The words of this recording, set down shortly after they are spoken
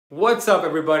What's up,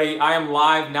 everybody? I am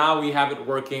live now. We have it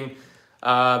working.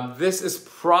 This is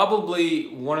probably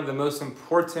one of the most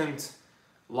important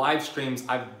live streams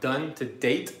I've done to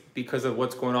date because of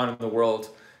what's going on in the world.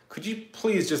 Could you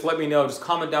please just let me know, just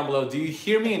comment down below, do you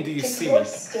hear me and do you see me?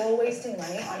 Still wasting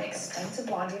money on expensive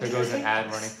laundry. There goes an ad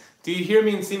running. Do you hear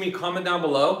me and see me? Comment down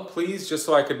below, please, just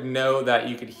so I could know that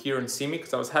you could hear and see me,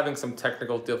 because I was having some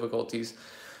technical difficulties.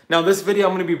 Now, this video,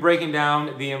 I'm going to be breaking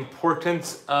down the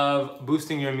importance of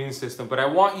boosting your immune system, but I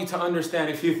want you to understand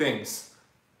a few things.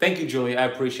 Thank you, Julie. I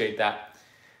appreciate that.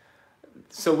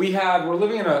 So we're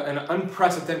living in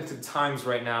unprecedented times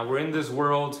right now. We're in this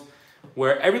world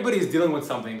where everybody's dealing with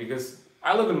something, because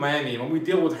I live in Miami. When we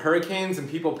deal with hurricanes and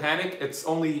people panic, it's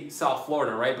only South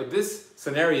Florida, right? But this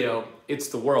scenario, it's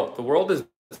the world. The world is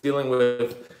dealing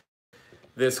with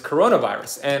this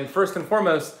coronavirus. And first and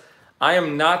foremost, I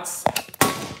am not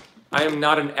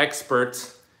an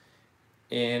expert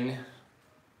in,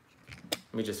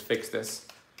 let me just fix this.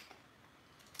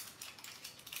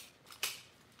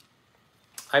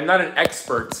 I'm not an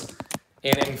expert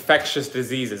in infectious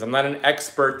diseases. I'm not an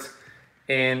expert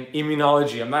in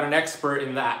immunology. I'm not an expert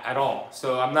in that at all.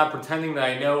 So I'm not pretending that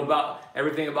I know about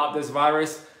everything about this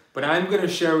virus, but I'm going to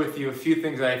share with you a few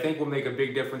things that I think will make a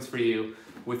big difference for you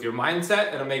with your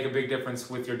mindset. It'll make a big difference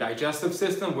with your digestive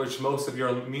system, which most of your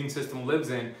immune system lives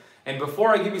in. And before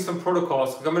I give you some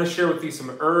protocols, I'm going to share with you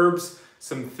some herbs,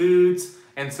 some foods,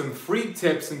 and some free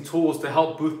tips and tools to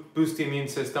help boost the immune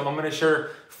system. I'm going to share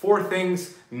 4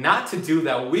 things not to do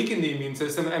that weaken the immune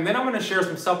system. And then I'm going to share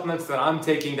some supplements that I'm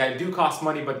taking that do cost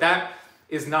money, but that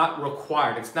is not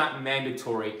required. It's not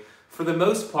mandatory. For the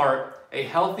most part, a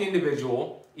healthy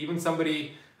individual, even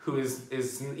somebody who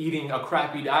is eating a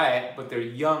crappy diet, but they're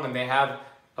young and they have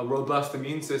a robust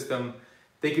immune system,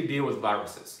 they could deal with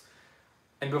viruses.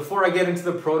 And before I get into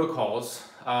the protocols,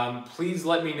 please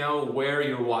let me know where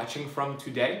you're watching from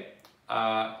today.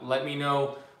 Let me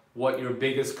know what your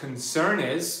biggest concern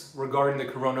is regarding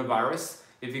the coronavirus.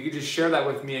 If you could just share that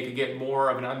with me, I could get more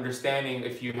of an understanding.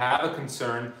 If you have a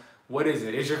concern, what is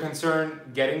it? Is your concern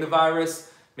getting the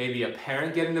virus? Maybe a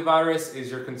parent getting the virus?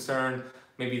 Is your concern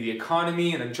maybe the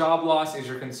economy and a job loss? Is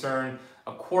your concern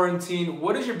a quarantine?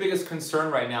 What is your biggest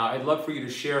concern right now? I'd love for you to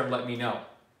share and let me know.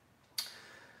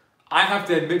 I have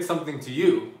to admit something to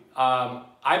you.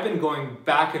 I've been going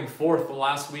back and forth the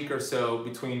last week or so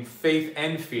between faith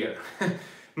and fear.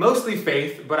 Mostly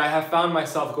faith, but I have found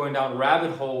myself going down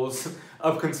rabbit holes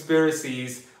of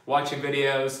conspiracies, watching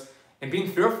videos, and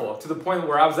being fearful, to the point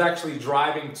where I was actually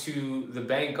driving to the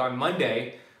bank on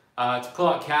Monday to pull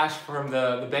out cash from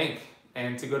the bank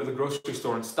and to go to the grocery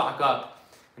store and stock up,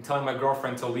 and telling my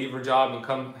girlfriend to leave her job and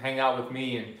come hang out with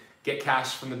me and get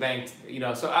cash from the bank,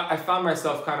 So I found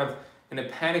myself kind of in a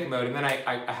panic mode, and then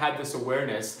I had this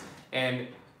awareness, and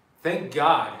thank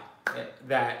God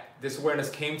that this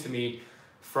awareness came to me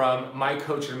from my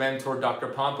coach and mentor, Dr.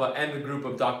 Pampa, and the group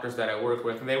of doctors that I work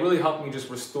with, and they really helped me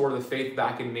just restore the faith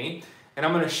back in me. And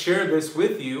I'm going to share this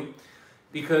with you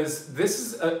because this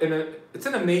is it's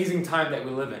an amazing time that we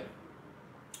live in,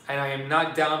 and I am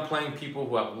not downplaying people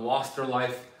who have lost their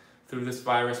life through this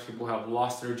virus. People have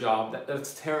lost their job.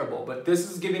 That's terrible. But this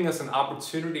is giving us an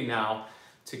opportunity now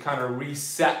to kind of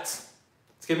reset.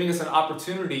 It's giving us an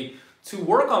opportunity to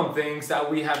work on things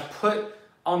that we have put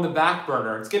on the back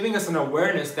burner. It's giving us an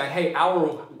awareness that, hey,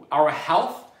 our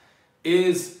health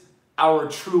is our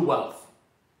true wealth.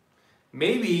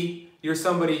 Maybe you're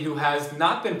somebody who has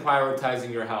not been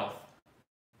prioritizing your health.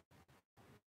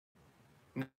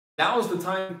 Now is the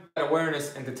time to get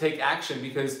awareness and to take action,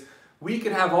 because we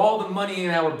could have all the money in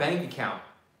our bank account,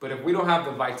 but if we don't have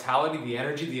the vitality, the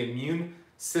energy, the immune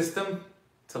system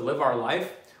to live our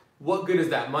life, what good is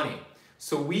that money?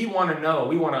 So we want to know,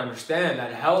 we want to understand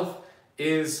that health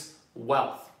is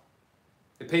wealth.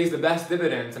 It pays the best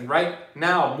dividends, and right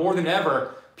now, more than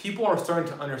ever, people are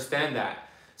starting to understand that.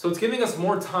 So it's giving us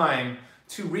more time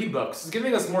to read books. It's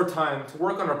giving us more time to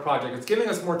work on our project. It's giving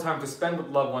us more time to spend with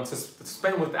loved ones, to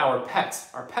spend with our pets.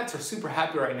 Our pets are super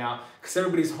happy right now because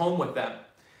everybody's home with them.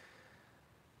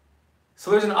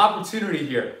 So there's an opportunity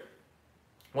here.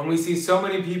 When we see so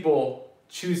many people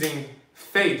choosing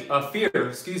fear,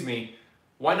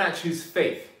 why not choose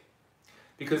faith?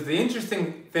 Because the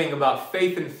interesting thing about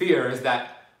faith and fear is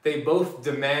that they both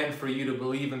demand for you to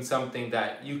believe in something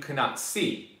that you cannot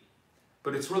see,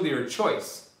 but it's really your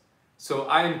choice. So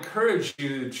I encourage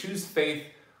you to choose faith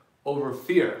over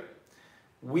fear.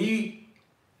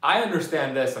 I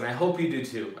understand this, and I hope you do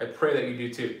too. I pray that you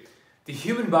do too. The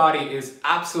human body is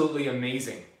absolutely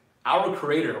amazing. Our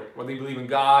Creator, whether you believe in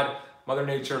God, Mother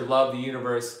Nature, love, the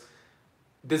universe,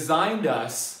 designed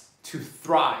us to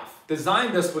thrive.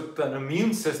 designed us with an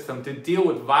immune system to deal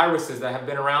with viruses that have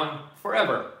been around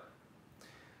forever.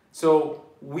 So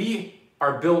we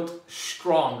are built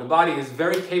strong. The body is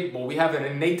very capable. We have an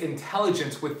innate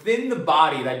intelligence within the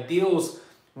body that deals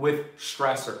with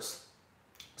stressors.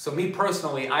 So me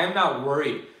personally, I am not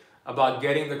worried about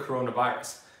getting the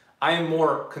coronavirus. I am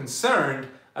more concerned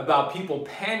about people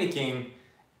panicking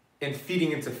and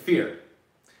feeding into fear.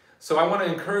 So I want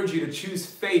to encourage you to choose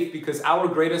faith, because our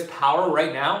greatest power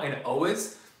right now and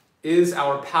always is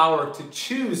our power to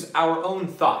choose our own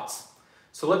thoughts.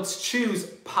 So let's choose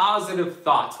positive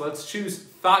thoughts. Let's choose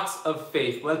thoughts of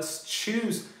faith. Let's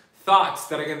choose thoughts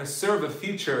that are going to serve a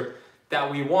future that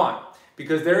we want,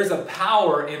 because there is a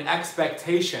power in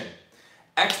expectation.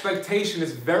 Expectation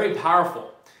is very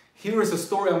powerful. Here is a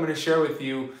story I'm going to share with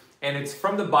you, and it's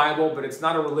from the Bible, but it's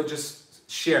not a religious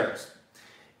share.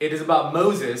 It is about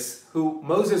Moses,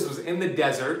 Moses was in the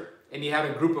desert, and he had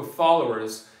a group of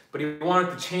followers, but he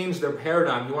wanted to change their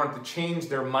paradigm. He wanted to change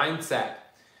their mindset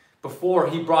before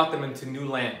he brought them into new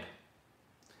land.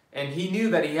 And he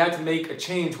knew that he had to make a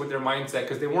change with their mindset,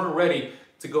 because they weren't ready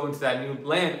to go into that new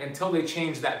land until they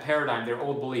changed that paradigm, their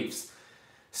old beliefs.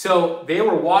 So they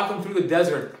were walking through the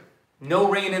desert, no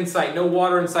rain in sight, no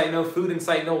water in sight, no food in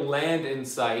sight, no land in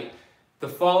sight. The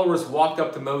followers walked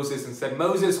up to Moses and said,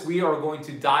 Moses, we are going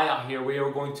to die out here. We are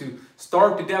going to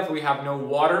starve to death. We have no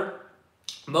water.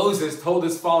 Moses told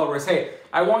his followers, hey,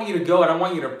 I want you to go and I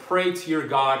want you to pray to your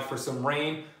God for some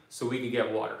rain so we could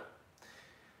get water.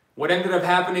 What ended up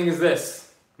happening is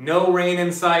this: no rain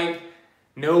in sight,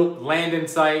 no land in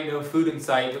sight, no food in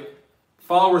sight. The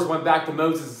followers went back to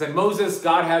Moses and said, Moses,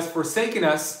 God has forsaken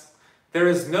us. There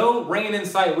is no rain in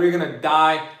sight. We're going to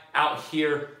die out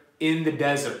here in the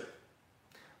desert.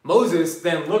 Moses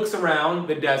then looks around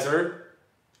the desert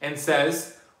and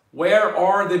says, where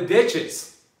are the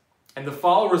ditches? And the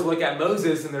followers look at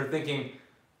Moses and they're thinking,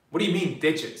 what do you mean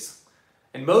ditches?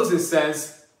 And Moses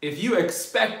says, if you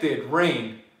expected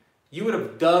rain, you would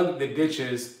have dug the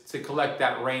ditches to collect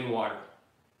that rainwater.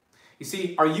 You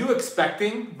see, are you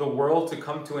expecting the world to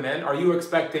come to an end? Are you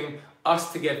expecting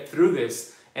us to get through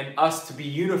this and us to be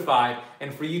unified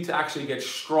and for you to actually get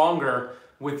stronger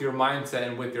with your mindset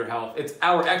and with your health? It's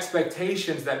our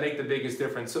expectations that make the biggest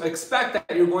difference. So expect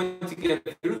that you're going to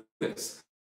get through this.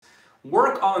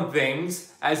 Work on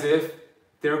things as if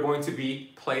they're going to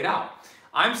be played out.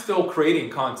 I'm still creating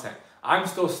content. I'm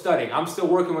still studying. I'm still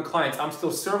working with clients. I'm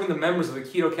still serving the members of the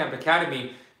Keto Camp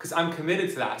Academy because I'm committed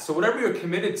to that. So whatever you're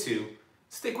committed to,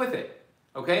 stick with it,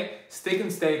 okay? Stick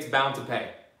and stay, it's bound to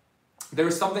pay.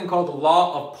 There's something called the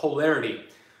law of polarity.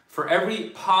 For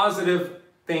every positive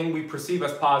thing we perceive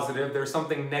as positive, there's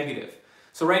something negative.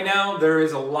 So right now, there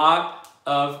is a lot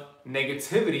of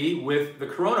negativity with the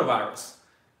coronavirus.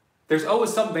 There's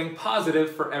always something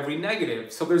positive for every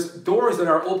negative. So there's doors that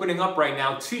are opening up right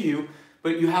now to you,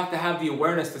 but you have to have the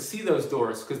awareness to see those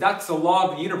doors, because that's the law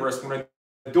of the universe. When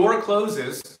a door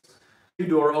closes, a new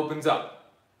door opens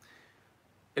up.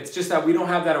 It's just that we don't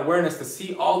have that awareness to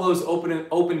see all those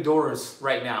open doors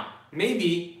right now.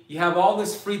 Maybe you have all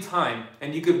this free time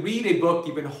and you could read a book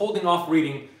you've been holding off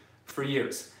reading for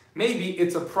years. Maybe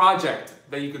it's a project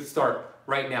that you could start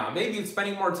right now. Maybe it's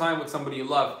spending more time with somebody you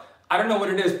love. I don't know what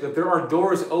it is, but there are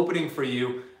doors opening for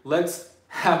you. Let's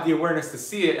have the awareness to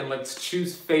see it, and let's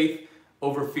choose faith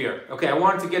over fear. Okay, I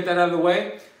wanted to get that out of the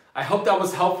way. I hope that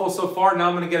was helpful so far. Now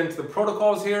I'm going to get into the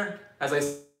protocols here. As I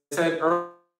said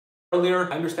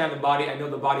earlier, I understand the body. I know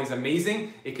the body is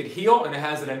amazing. It could heal, and it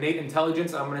has an innate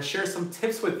intelligence. And I'm going to share some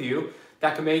tips with you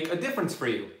that can make a difference for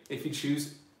you if you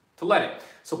choose to let it.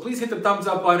 So please hit the thumbs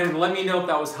up button and let me know if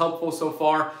that was helpful so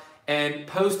far, and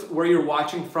post where you're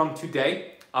watching from today.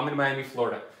 I'm in Miami,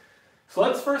 Florida. So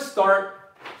let's first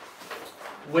start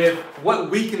with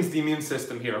what weakens the immune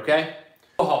system here, okay?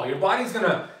 Alcohol. Your body's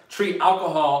gonna treat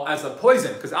alcohol as a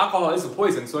poison, because alcohol is a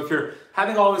poison. So if you're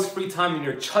having all this free time and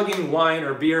you're chugging wine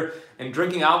or beer and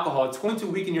drinking alcohol, it's going to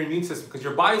weaken your immune system, because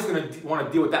your body's gonna want to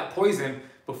deal with that poison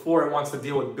before it wants to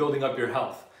deal with building up your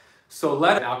health. So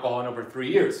let alcohol in over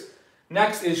 3 years.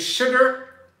 Next is sugar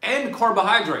and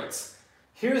carbohydrates.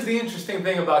 Here's the interesting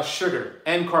thing about sugar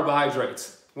and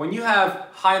carbohydrates. When you have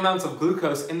high amounts of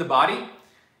glucose in the body,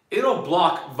 it'll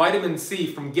block vitamin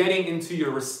C from getting into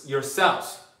your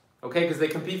cells, okay? Because they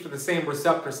compete for the same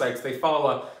receptor sites. They follow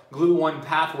a GLUT1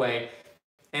 pathway,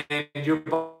 and your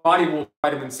body will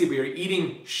vitamin C, but you're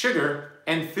eating sugar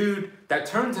and food that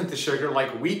turns into sugar, like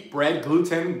wheat, bread,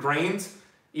 gluten, grains,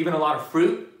 even a lot of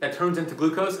fruit that turns into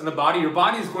glucose in the body. Your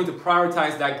body is going to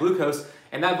prioritize that glucose,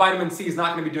 and that vitamin C is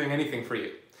not going to be doing anything for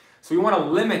you. So we want to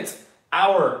limit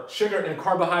our sugar and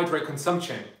carbohydrate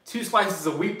consumption. 2 slices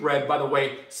of wheat bread, by the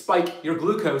way, spike your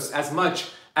glucose as much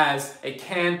as a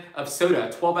can of soda,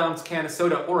 a 12-ounce can of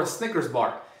soda, or a Snickers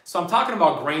bar. So I'm talking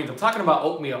about grains, I'm talking about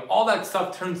oatmeal, all that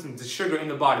stuff turns into sugar in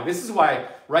the body. This is why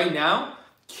right now,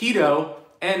 keto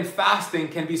and fasting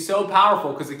can be so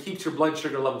powerful because it keeps your blood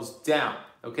sugar levels down,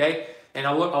 okay? And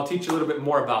I'll teach you a little bit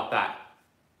more about that.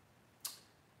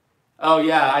 Oh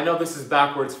yeah, I know this is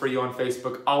backwards for you on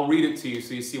Facebook. I'll read it to you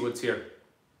so you see what's here.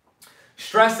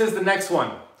 Stress is the next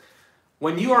one.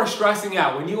 When you are stressing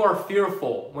out, when you are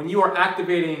fearful, when you are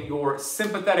activating your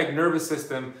sympathetic nervous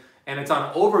system and it's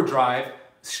on overdrive,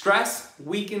 stress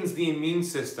weakens the immune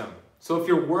system. So if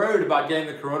you're worried about getting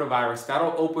the coronavirus,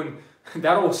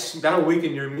 that'll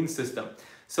weaken your immune system.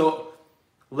 So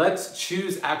let's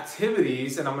choose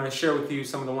activities, and I'm going to share with you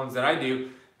some of the ones that I do,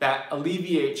 that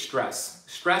alleviate stress.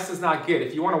 Stress is not good.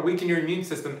 If you want to weaken your immune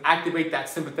system, activate that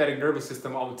sympathetic nervous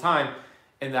system all the time,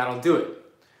 and that'll do it.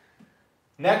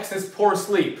 Next is poor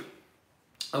sleep.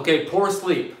 Okay, poor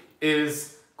sleep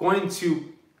is going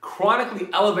to chronically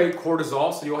elevate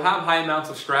cortisol, so you'll have high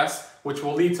amounts of stress, which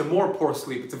will lead to more poor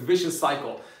sleep. It's a vicious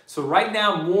cycle. So right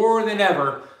now, more than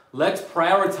ever, let's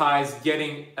prioritize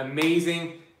getting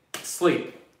amazing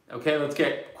sleep. Okay, let's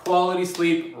get quality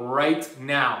sleep right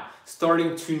now,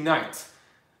 starting tonight.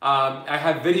 I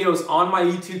have videos on my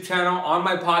YouTube channel, on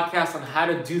my podcast on how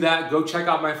to do that. Go check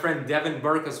out my friend Devin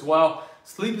Burke as well.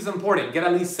 Sleep is important. Get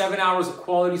at least 7 hours of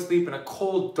quality sleep in a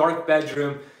cold, dark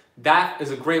bedroom. That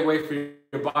is a great way for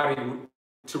your body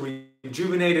to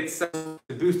rejuvenate itself,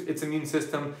 to boost its immune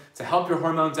system, to help your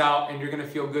hormones out, and you're going to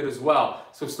feel good as well.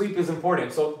 So sleep is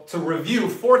important. So to review,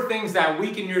 4 things that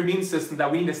weaken your immune system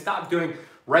that we need to stop doing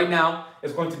right now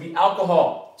is going to be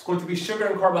alcohol, it's going to be sugar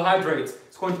and carbohydrates,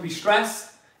 it's going to be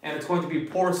stress, and it's going to be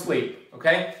poor sleep,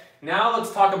 okay? Now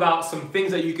let's talk about some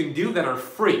things that you can do that are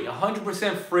free,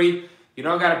 100% free. You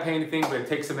don't got to pay anything, but it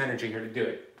takes some energy here to do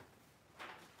it.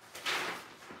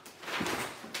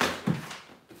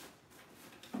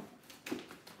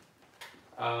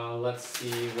 Let's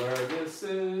see where this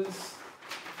is.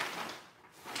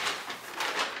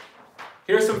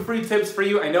 Here's some free tips for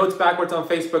you. I know it's backwards on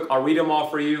Facebook. I'll read them all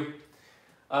for you.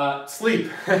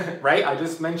 Sleep, right? I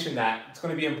just mentioned that. It's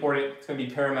going to be important. It's going to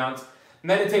be paramount.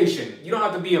 Meditation. You don't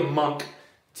have to be a monk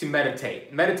to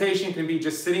meditate. Meditation can be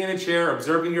just sitting in a chair,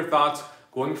 observing your thoughts,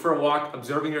 going for a walk,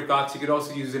 observing your thoughts. You could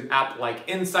also use an app like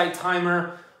Insight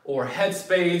Timer or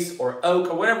Headspace or Oak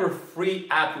or whatever free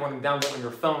app you want to download on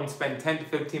your phone. Spend 10 to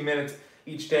 15 minutes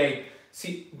each day.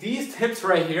 See, these tips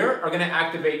right here are going to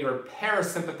activate your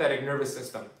parasympathetic nervous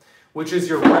system, which is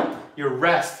your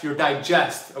rest, your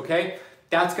digest, okay?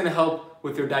 That's going to help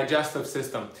with your digestive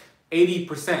system.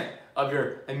 80% of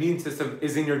your immune system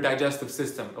is in your digestive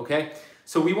system, okay?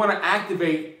 So we want to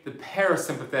activate the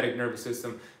parasympathetic nervous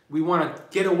system. We want to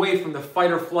get away from the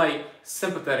fight or flight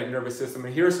sympathetic nervous system.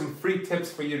 And here are some free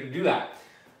tips for you to do that.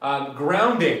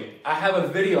 Grounding. I have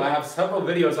several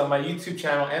videos on my YouTube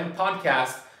channel and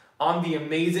podcast on the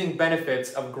amazing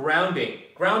benefits of grounding.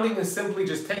 Grounding is simply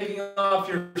just taking off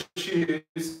your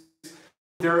shoes.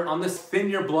 They're on this thin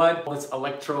your blood, this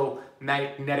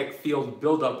electromagnetic field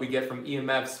buildup we get from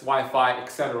EMFs, Wi-Fi,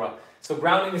 etc. So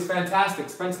grounding is fantastic.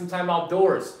 Spend some time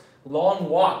outdoors. Long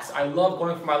walks. I love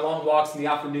going for my long walks in the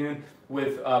afternoon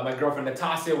with my girlfriend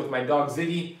Natasha, with my dog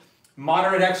Ziggy.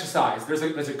 Moderate exercise. There's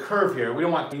a curve here. We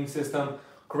don't want the immune system.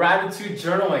 Gratitude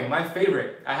journaling, my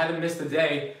favorite. I haven't missed a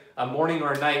day, a morning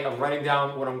or a night of writing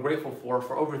down what I'm grateful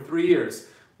for over 3 years.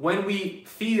 When we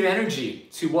feed energy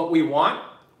to what we want,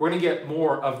 we're going to get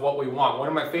more of what we want. One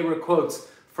of my favorite quotes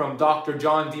from Dr.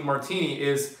 John DeMartini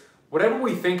is, whatever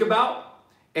we think about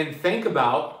and think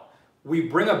about, we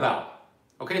bring about.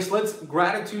 Okay, so let's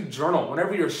gratitude journal.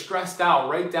 Whenever you're stressed out,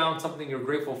 write down something you're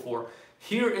grateful for.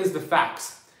 Here is the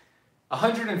facts.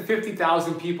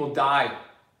 150,000 people die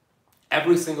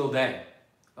every single day.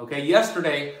 Okay,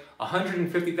 yesterday,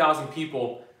 150,000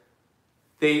 people,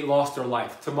 they lost their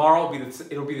life. Tomorrow,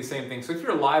 it'll be the same thing. So if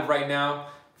you're alive right now,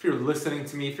 if you're listening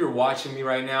to me, if you're watching me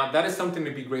right now, that is something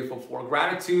to be grateful for.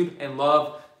 Gratitude and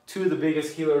love, 2 of the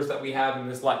biggest healers that we have in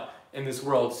this life, in this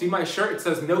world. See my shirt? It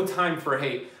says no time for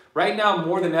hate. Right now,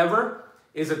 more than ever,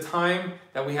 is a time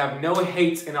that we have no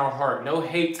hate in our heart, no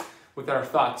hate with our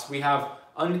thoughts. We have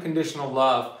unconditional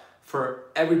love for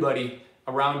everybody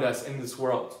around us in this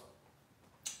world.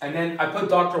 And then I put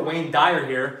Dr. Wayne Dyer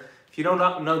here. If you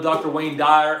don't know Dr. Wayne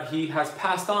Dyer, he has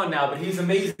passed on now, but he's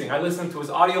amazing. I listen to his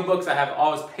audiobooks. I have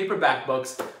all his paperback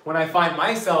books. When I find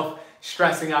myself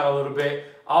stressing out a little bit,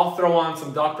 I'll throw on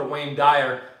some Dr. Wayne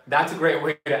Dyer. That's a great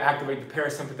way to activate the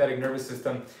parasympathetic nervous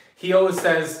system. He always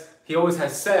has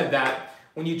said that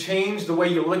When you change the way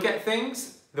you look at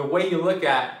things, the way you look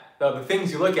at, the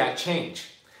things you look at change.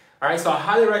 All right, so I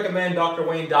highly recommend Dr.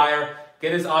 Wayne Dyer.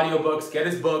 Get his audiobooks, get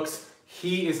his books.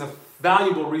 He is a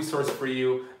valuable resource for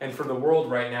you and for the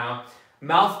world right now.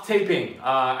 Mouth taping.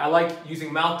 I like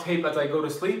using mouth tape as I go to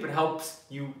sleep. It helps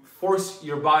you force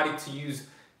your body to use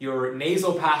your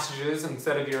nasal passages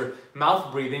instead of your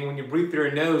mouth breathing. When you breathe through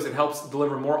your nose, it helps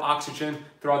deliver more oxygen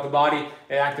throughout the body.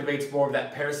 It activates more of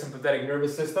that parasympathetic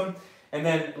nervous system. And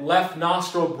then left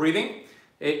nostril breathing.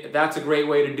 That's a great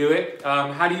way to do it.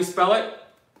 How do you spell it?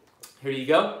 Here you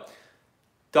go.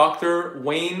 Dr.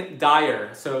 Wayne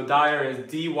Dyer. So Dyer is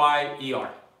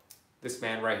D-Y-E-R. This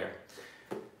man right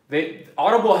here.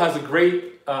 Audible has a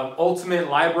great ultimate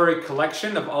library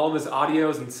collection of all of his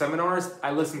audios and seminars.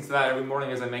 I listen to that every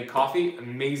morning as I make coffee.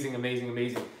 Amazing, amazing,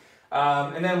 amazing.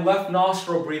 And then left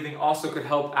nostril breathing also could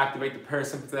help activate the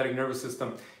parasympathetic nervous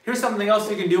system. Here's something else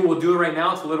you can do. We'll do it right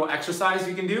now. It's a little exercise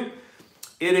you can do.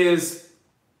 It is,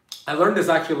 I learned this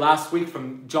actually last week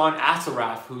from John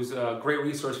Assaraf, who's a great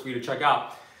resource for you to check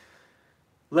out.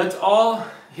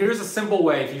 Here's a simple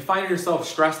way. If you find yourself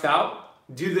stressed out,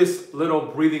 do this little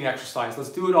breathing exercise. Let's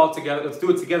do it all together. Let's do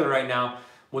it together right now.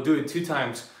 We'll do it 2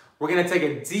 times. We're gonna take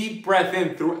a deep breath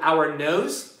in through our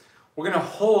nose. We're gonna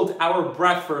hold our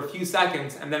breath for a few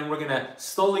seconds, and then we're gonna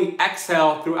slowly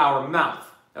exhale through our mouth,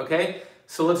 okay?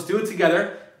 So let's do it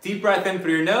together. Deep breath in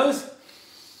through your nose.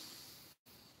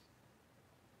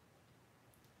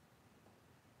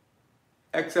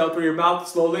 Exhale through your mouth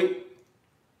slowly.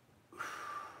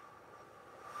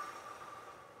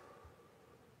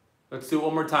 Let's do it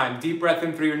one more time. Deep breath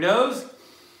in through your nose.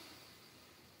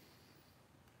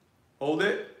 Hold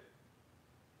it.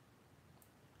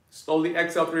 Slowly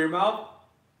exhale through your mouth.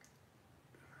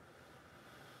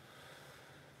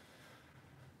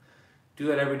 Do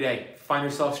that every day. Find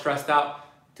yourself stressed out,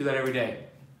 do that every day.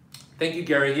 Thank you,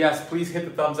 Gary. Yes, please hit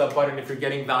the thumbs up button if you're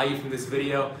getting value from this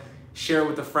video. Share it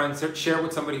with a friend, share it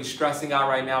with somebody who's stressing out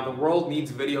right now. The world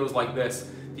needs videos like this.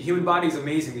 The human body is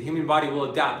amazing. The human body will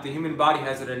adapt. The human body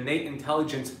has an innate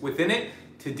intelligence within it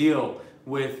to deal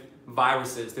with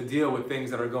viruses, to deal with things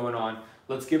that are going on.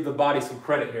 Let's give the body some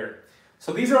credit here.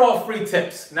 So these are all free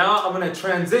tips. Now I'm going to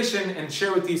transition and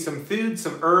share with you some food,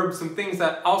 some herbs, some things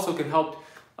that also can help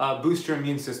boost your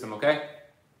immune system, okay?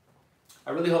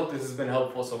 I really hope this has been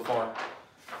helpful so far.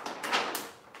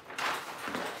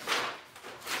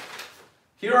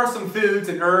 Here are some foods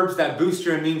and herbs that boost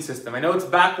your immune system. I know it's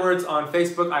backwards on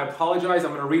Facebook. I apologize. I'm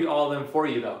going to read all of them for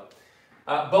you, though.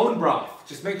 Bone broth.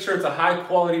 Just make sure it's a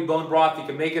high-quality bone broth. You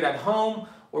can make it at home,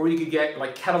 or you could get,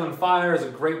 like, Kettle and Fire is a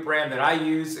great brand that I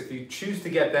use. If you choose to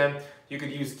get them, you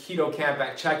could use Keto Camp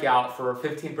at checkout for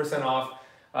 15% off.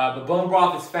 The bone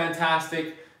broth is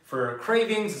fantastic for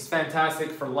cravings. It's fantastic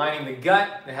for lining the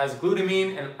gut. It has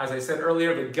glutamine, and as I said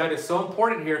earlier, the gut is so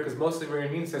important here because most of your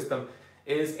immune system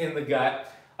is in the gut.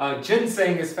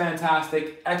 Ginseng is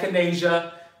fantastic.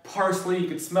 Echinacea, parsley, you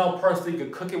could smell parsley, you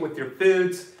could cook it with your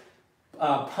foods.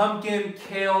 Pumpkin,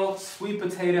 kale, sweet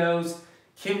potatoes,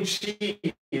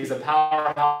 kimchi is a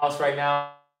powerhouse right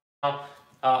now.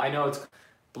 I know it's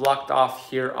blocked off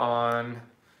here on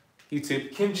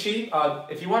YouTube. Kimchi,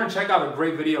 if you want to check out a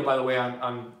great video, by the way,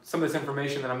 on some of this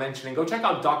information that I'm mentioning, go check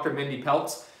out Dr. Mindy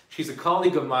Peltz. She's a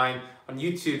colleague of mine on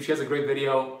YouTube. She has a great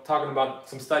video talking about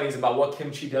some studies about what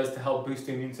kimchi does to help boost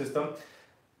the immune system.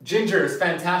 Ginger is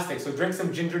fantastic, so drink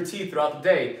some ginger tea throughout the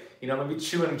day. You know, maybe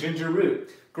chew on a ginger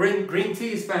root. Green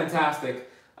tea is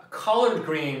fantastic. Collard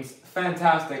greens,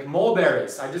 fantastic.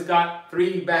 Mulberries. I just got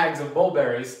 3 bags of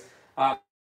mulberries.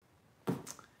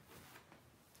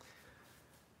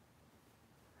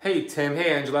 Hey Tim,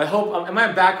 hey Angela. I hope, am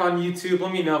I back on YouTube?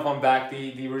 Let me know if I'm back.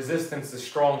 The resistance is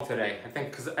strong today. I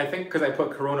think because I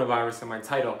put coronavirus in my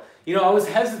title. You know, I was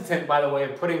hesitant, by the way,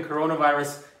 of putting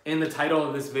coronavirus in the title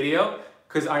of this video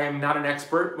because I am not an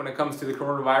expert when it comes to the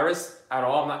coronavirus at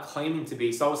all. I'm not claiming to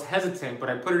be, so I was hesitant, but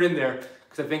I put it in there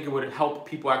because I think it would help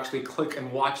people actually click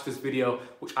and watch this video,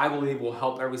 which I believe will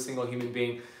help every single human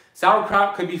being.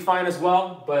 Sauerkraut could be fine as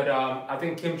well, but I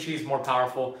think kimchi is more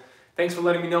powerful. Thanks for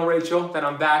letting me know, Rachel, that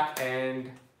I'm back,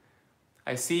 and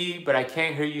I see, but I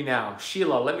can't hear you now.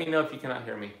 Sheila, let me know if you cannot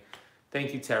hear me.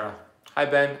 Thank you, Tara. Hi,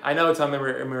 Ben. I know it's on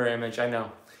mirror image, I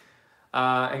know.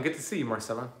 And good to see you,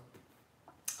 Marcella.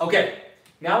 Okay,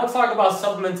 now let's talk about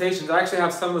supplementations. I actually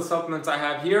have some of the supplements I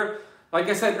have here. Like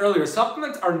I said earlier,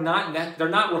 supplements are they're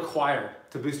not required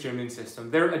to boost your immune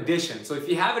system. They're additions. So if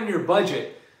you have it in your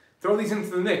budget, throw these into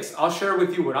the mix. I'll share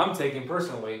with you what I'm taking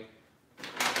personally.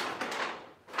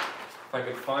 If I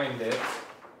could find it.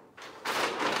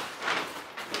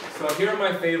 So here are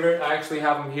my favorite. I actually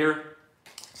have them here.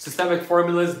 Systemic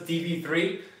Formulas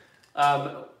DV3.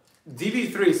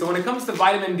 DB3, so when it comes to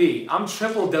vitamin D, I'm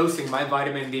triple dosing my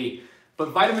vitamin D. But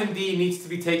vitamin D needs to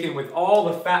be taken with all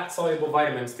the fat-soluble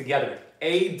vitamins together.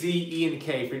 A, D, E, and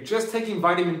K. If you're just taking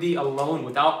vitamin D alone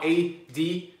without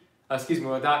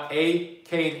without A,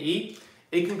 K, and E,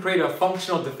 it can create a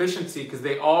functional deficiency because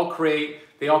they all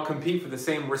compete for the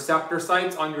same receptor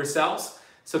sites on your cells.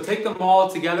 So take them all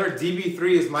together.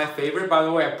 DB3 is my favorite. By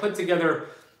the way, I put together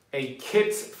a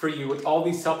kit for you with all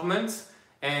these supplements,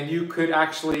 and you could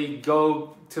actually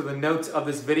go to the notes of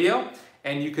this video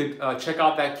and you could check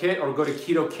out that kit, or go to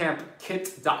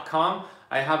ketocampkit.com.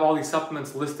 I have all these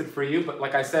supplements listed for you, but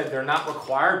like I said, they're not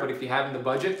required, but if you have in the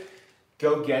budget,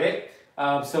 go get it.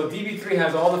 So DB3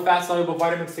 has all the fat-soluble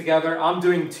vitamins together. I'm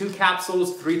doing 2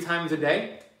 capsules 3 times a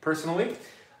day, personally.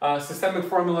 Systemic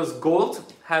Formulas Gold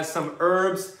has some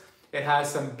herbs, it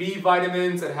has some B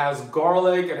vitamins, it has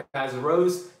garlic, it has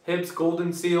rose hips,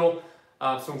 golden seal,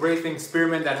 some great things,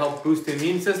 spearmint, that help boost the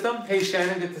immune system. Hey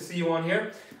Shannon, good to see you on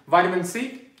here. Vitamin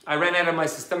C, I ran out of my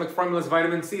Systemic Formulas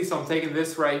vitamin C, so I'm taking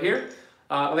this right here.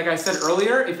 Like I said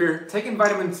earlier, if you're taking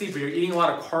vitamin C but you're eating a lot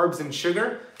of carbs and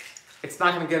sugar, it's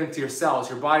not going to get into your cells.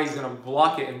 Your body's going to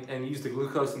block it and use the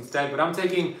glucose instead. But I'm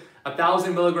taking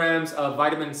 1,000 milligrams of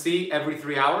vitamin C every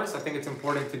 3 hours. I think it's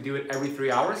important to do it every 3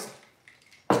 hours.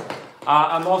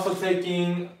 I'm also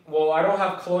taking, well, I don't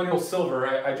have colloidal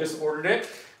silver. I just ordered it.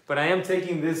 But I am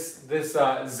taking this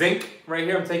zinc right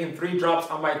here. I'm taking 3 drops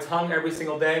on my tongue every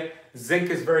single day. Zinc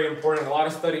is very important. A lot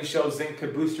of studies show zinc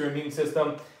could boost your immune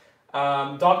system.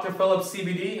 Dr. Phillips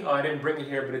CBD, I didn't bring it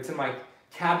here, but it's in my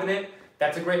cabinet.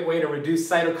 That's a great way to reduce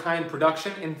cytokine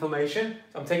production, inflammation.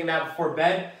 I'm taking that before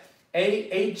bed.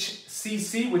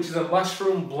 AHCC, which is a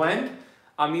mushroom blend.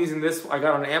 I'm using this, I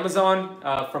got on Amazon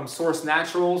from Source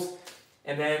Naturals.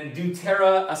 And then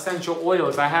doTERRA essential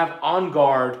oils. I have On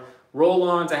Guard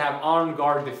roll-ons, I have On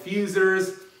Guard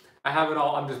diffusers. I have it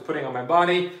all, I'm just putting on my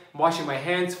body. I'm washing my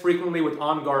hands frequently with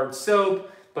On Guard soap,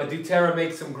 but doTERRA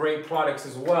makes some great products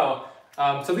as well.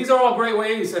 So these are all great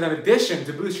ways, and in addition,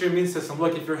 to boost your immune system.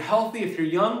 Look, if you're healthy, if you're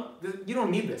young, you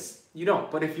don't need this. You don't.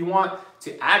 But if you want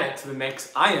to add it to the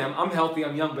mix, I'm healthy,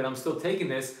 I'm young, but I'm still taking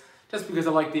this just because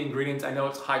I like the ingredients. I know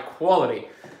it's high quality.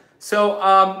 So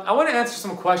I want to answer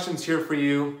some questions here for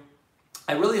you.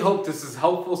 I really hope this is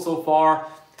helpful so far.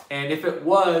 And if it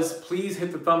was, please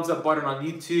hit the thumbs up button on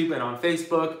YouTube and on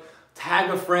Facebook. Tag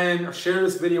a friend or share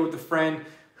this video with a friend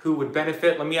who would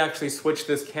benefit. Let me actually switch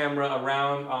this camera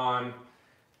around on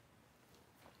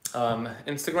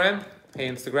Instagram. Hey,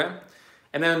 Instagram.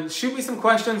 And then shoot me some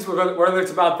questions, whether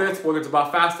it's about this, whether it's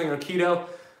about fasting or keto.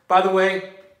 By the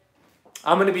way,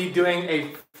 I'm going to be doing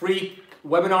a free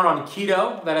webinar on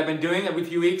keto that I've been doing every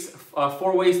few weeks,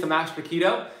 4 ways to master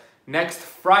keto, next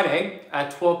Friday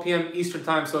at 12 p.m. Eastern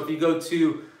time. So if you go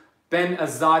to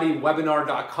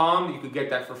benazadiwebinar.com, you could get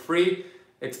that for free.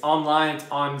 It's online, it's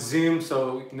on Zoom,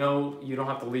 so no, you don't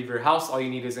have to leave your house. All you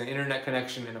need is an internet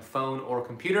connection and a phone or a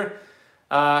computer.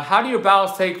 How do your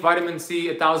bowels take vitamin C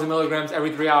 1,000 milligrams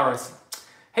every 3 hours?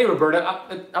 Hey,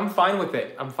 Roberta, I'm fine with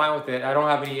it. I'm fine with it. I don't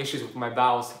have any issues with my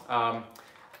bowels. I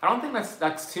don't think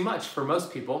that's too much for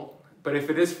most people, but if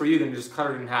it is for you, then just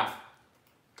cut it in half.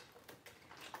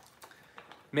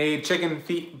 Made chicken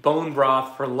feet bone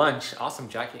broth for lunch. Awesome,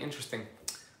 Jackie, interesting.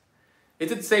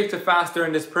 Is it safe to fast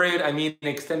during this period? I mean,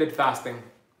 extended fasting.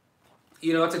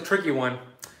 You know, it's a tricky one.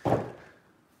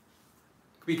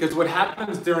 Because what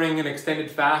happens during an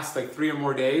extended fast, like 3 or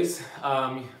more days,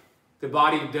 the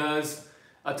body does,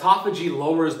 autophagy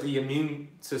lowers the immune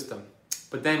system.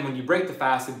 But then when you break the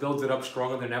fast, it builds it up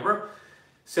stronger than ever.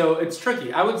 So it's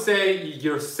tricky. I would say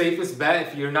your safest bet,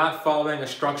 if you're not following a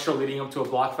structure leading up to a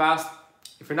block fast,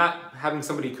 if you're not having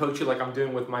somebody coach you like I'm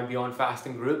doing with my Beyond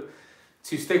Fasting group,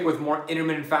 to stick with more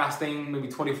intermittent fasting, maybe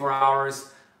 24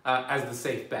 hours as the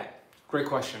safe bet. Great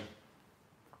question.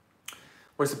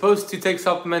 We're supposed to take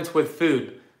supplements with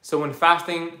food. So when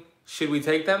fasting, should we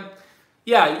take them?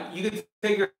 Yeah, you can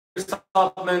take your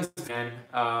supplements, and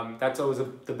that's always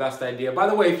the best idea. By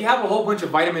the way, if you have a whole bunch of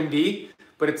vitamin D,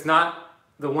 but it's not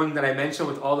the one that I mentioned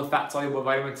with all the fat-soluble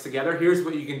vitamins together, here's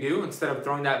what you can do instead of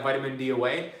throwing that vitamin D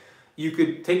away. You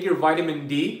could take your vitamin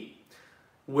D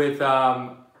with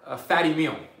a fatty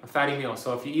meal.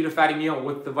 So if you eat a fatty meal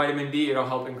with the vitamin D, it'll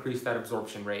help increase that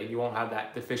absorption rate. You won't have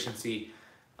that deficiency,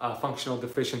 functional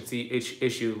deficiency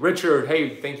issue. Richard,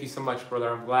 hey, thank you so much, brother.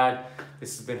 I'm glad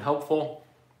this has been helpful.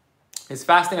 Is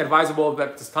fasting advisable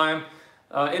at this time?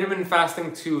 Intermittent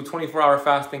fasting to 24-hour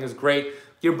fasting is great.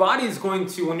 Your body is going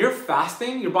to, when you're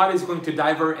fasting, your body is going to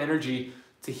divert energy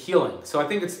to healing. So I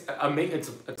think it's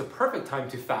a perfect time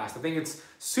to fast. I think it's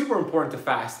super important to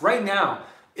fast. Right now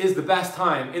is the best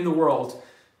time in the world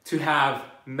to have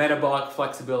metabolic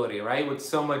flexibility, right? With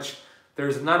so much,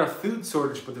 there's not a food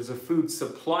shortage, but there's a food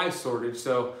supply shortage.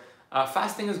 So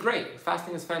fasting is great.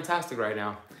 Fasting is fantastic right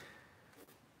now.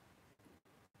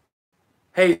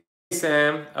 Hey,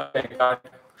 Sam. Okay, got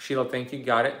it. Sheila, thank you.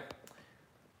 Got it.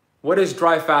 What is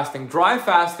dry fasting? Dry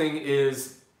fasting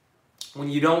is when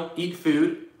you don't eat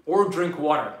food or drink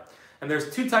water. And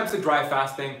there's two types of dry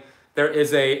fasting. There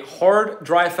is a hard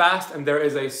dry fast and there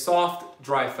is a soft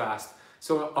dry fast.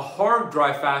 So a hard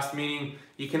dry fast, meaning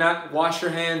you cannot wash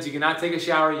your hands, you cannot take a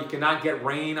shower, you cannot get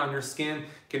rain on your skin, you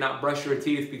cannot brush your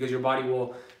teeth because your body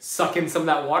will suck in some of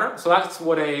that water. So that's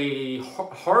what a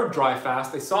hard dry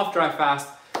fast. A soft dry fast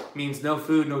means no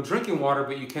food, no drinking water,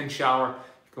 but you can shower,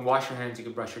 you can wash your hands, you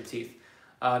can brush your teeth.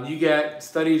 You get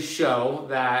studies show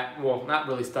that, well, not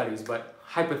really studies, but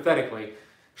hypothetically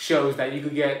shows that you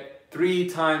could get 3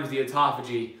 times the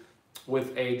autophagy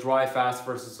with a dry fast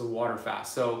versus a water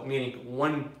fast. So meaning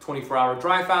one 24-hour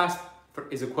dry fast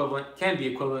is equivalent, can be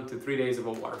equivalent to 3 days of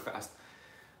a water fast.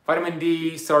 Vitamin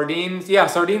D, sardines. Yeah,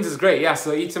 sardines is great. Yeah,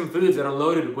 so eat some foods that are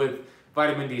loaded with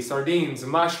vitamin D. Sardines,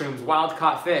 mushrooms,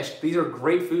 wild-caught fish. These are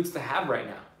great foods to have right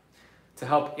now to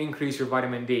help increase your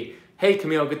vitamin D. Hey,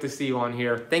 Camille, good to see you on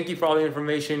here. Thank you for all the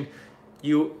information.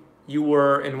 You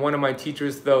were in one of my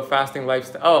teachers, though, fasting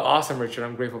lifestyle. Oh, awesome, Richard.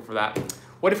 I'm grateful for that.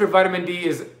 What if your vitamin D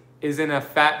is in a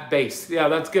fat base? Yeah,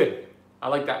 that's good. I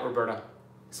like that, Roberta.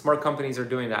 Smart companies are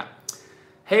doing that.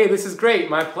 Hey, this is great.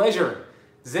 My pleasure.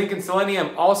 Zinc and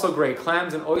selenium, also great.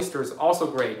 Clams and oysters, also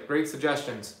great. Great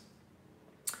suggestions.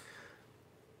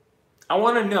 I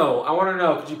want to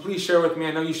know, could you please share with me?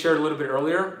 I know you shared a little bit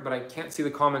earlier, but I can't see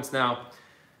the comments now.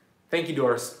 Thank you,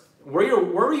 Doris. Where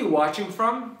were you watching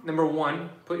from? Number one,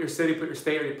 put your city, put your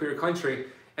state, or put your country.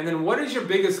 And then what is your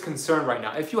biggest concern right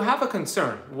now? If you have a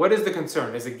concern, what is the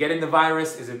concern? Is it getting the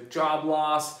virus? Is it job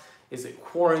loss? Is it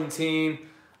quarantine?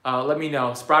 Let me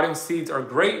know. Sprouting seeds are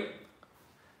great.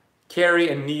 Carrie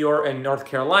in New York and North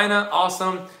Carolina,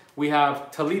 awesome. We have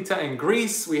Talita in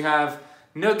Greece. We have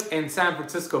Nook in San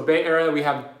Francisco Bay Area. We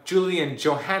have Julie in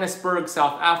Johannesburg,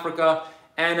 South Africa.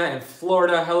 Anna in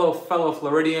Florida. Hello, fellow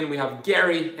Floridian. We have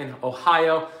Gary in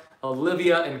Ohio.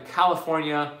 Olivia in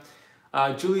California.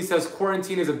 Julie says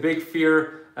quarantine is a big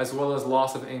fear as well as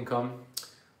loss of income.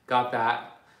 Got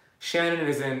that. Shannon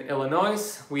is in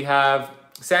Illinois. We have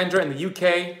Sandra in the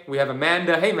UK. We have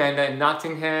Amanda. Hey, Amanda in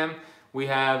Nottingham. We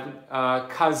have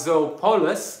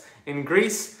Kazopoulos in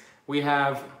Greece. We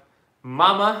have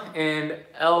Mama in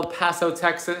El Paso,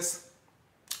 Texas.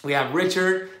 We have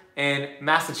Richard in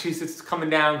Massachusetts coming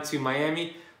down to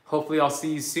Miami. Hopefully I'll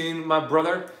see you soon, my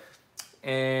brother.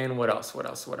 And what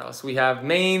else? We have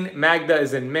Maine. Magda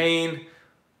is in Maine.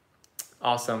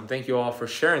 Awesome. Thank you all for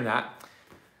sharing that.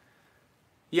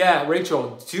 Yeah,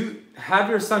 Rachel, have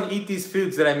your son eat these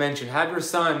foods that I mentioned. Have your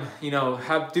son,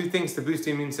 do things to boost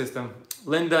the immune system.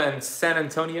 Linda in San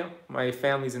Antonio. My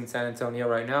family's in San Antonio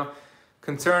right now.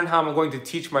 Concerned how I'm going to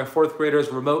teach my 4th graders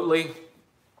remotely.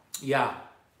 Yeah.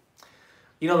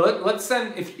 Let's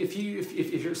send, if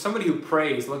you're somebody who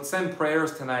prays, let's send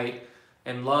prayers tonight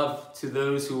and love to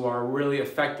those who are really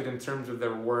affected in terms of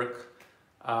their work.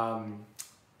 And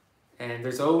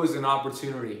there's always an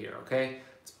opportunity here, okay?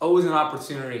 It's always an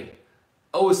opportunity.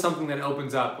 Always something that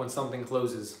opens up when something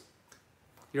closes.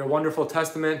 You're a wonderful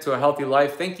testament to a healthy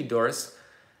life. Thank you, Doris.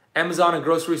 Amazon and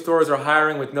grocery stores are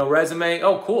hiring with no resume.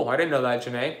 Oh, cool. I didn't know that,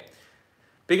 Janae.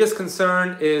 Biggest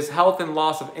concern is health and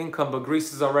loss of income, but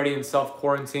Greece is already in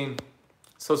self-quarantine.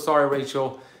 So sorry,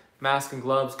 Rachel. Mask and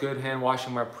gloves, good hand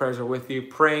washing. My prayers are with you.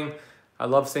 Praying. I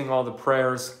love seeing all the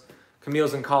prayers.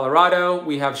 Camille's in Colorado.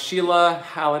 We have Sheila,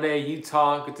 Halliday,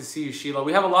 Utah. Good to see you, Sheila.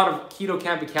 We have a lot of Keto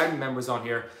Camp Academy members on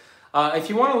here. If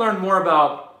you want to learn more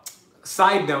about,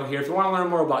 side note here, if you want to learn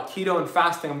more about keto and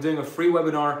fasting, I'm doing a free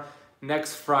webinar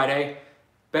next Friday.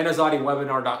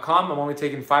 benazadiwebinar.com. I'm only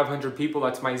taking 500 people.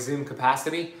 That's my Zoom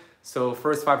capacity. So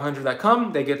first 500 that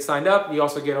come, they get signed up. You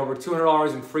also get over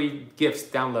 $200 in free gifts,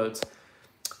 downloads.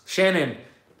 Shannon,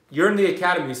 you're in the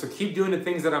academy, so keep doing the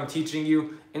things that I'm teaching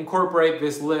you. Incorporate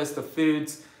this list of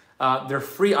foods. There are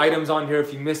free items on here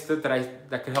if you missed it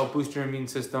that can help boost your immune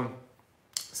system.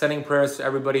 Sending prayers to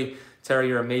everybody. Terry,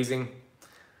 you're amazing.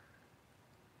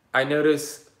 I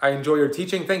enjoy your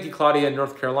teaching. Thank you, Claudia in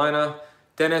North Carolina.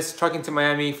 Dennis, trucking to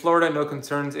Miami, Florida, no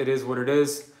concerns. It is what it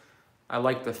is. I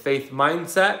like the faith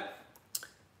mindset.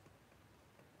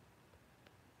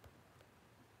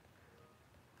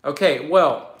 Okay,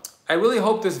 well, I really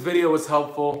hope this video was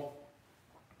helpful.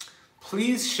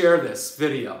 Please share this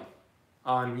video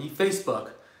on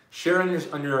Facebook. Share on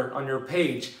your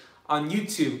page. On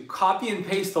YouTube, copy and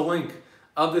paste the link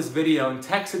of this video and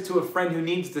text it to a friend who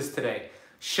needs this today.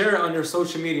 Share it on your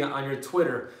social media, on your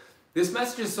Twitter. This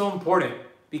message is so important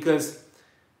because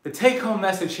the take-home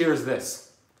message here is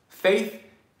this. Faith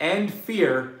and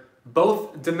fear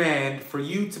both demand for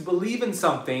you to believe in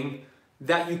something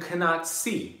that you cannot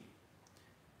see.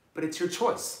 But it's your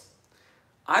choice.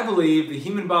 I believe the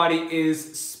human body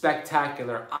is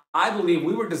spectacular. I believe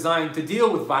we were designed to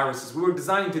deal with viruses. We were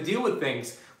designed to deal with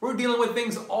things. We're dealing with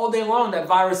things all day long, that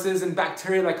viruses and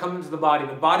bacteria that come into the body.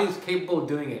 The body is capable of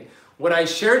doing it. What I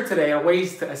shared today are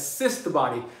ways to assist the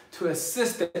body, to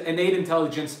assist the innate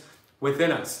intelligence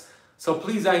within us. So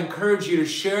please, I encourage you to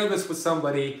share this with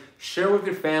somebody, share with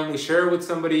your family, share with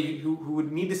somebody who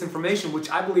would need this information,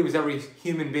 which I believe is every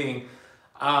human being.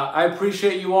 I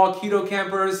appreciate you all, keto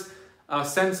campers.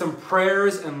 Send some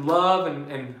prayers and love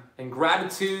and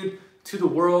gratitude to the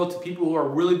world, to people who are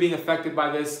really being affected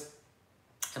by this.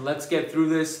 And let's get through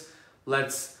this.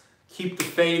 Let's keep the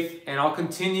faith. And I'll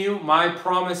continue. My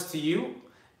promise to you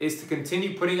is to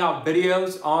continue putting out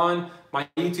videos on my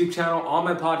YouTube channel, on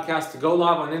my podcast, to go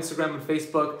live on Instagram and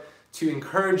Facebook, to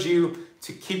encourage you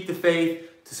to keep the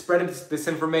faith, to spread this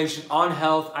information on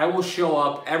health. I will show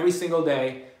up every single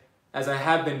day as I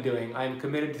have been doing. I am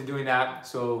committed to doing that.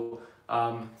 So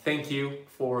thank you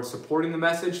for supporting the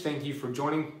message. Thank you for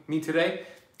joining me today,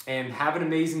 and have an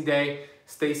amazing day.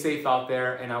 Stay safe out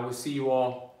there, and I will see you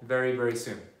all very, very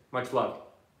soon. Much love.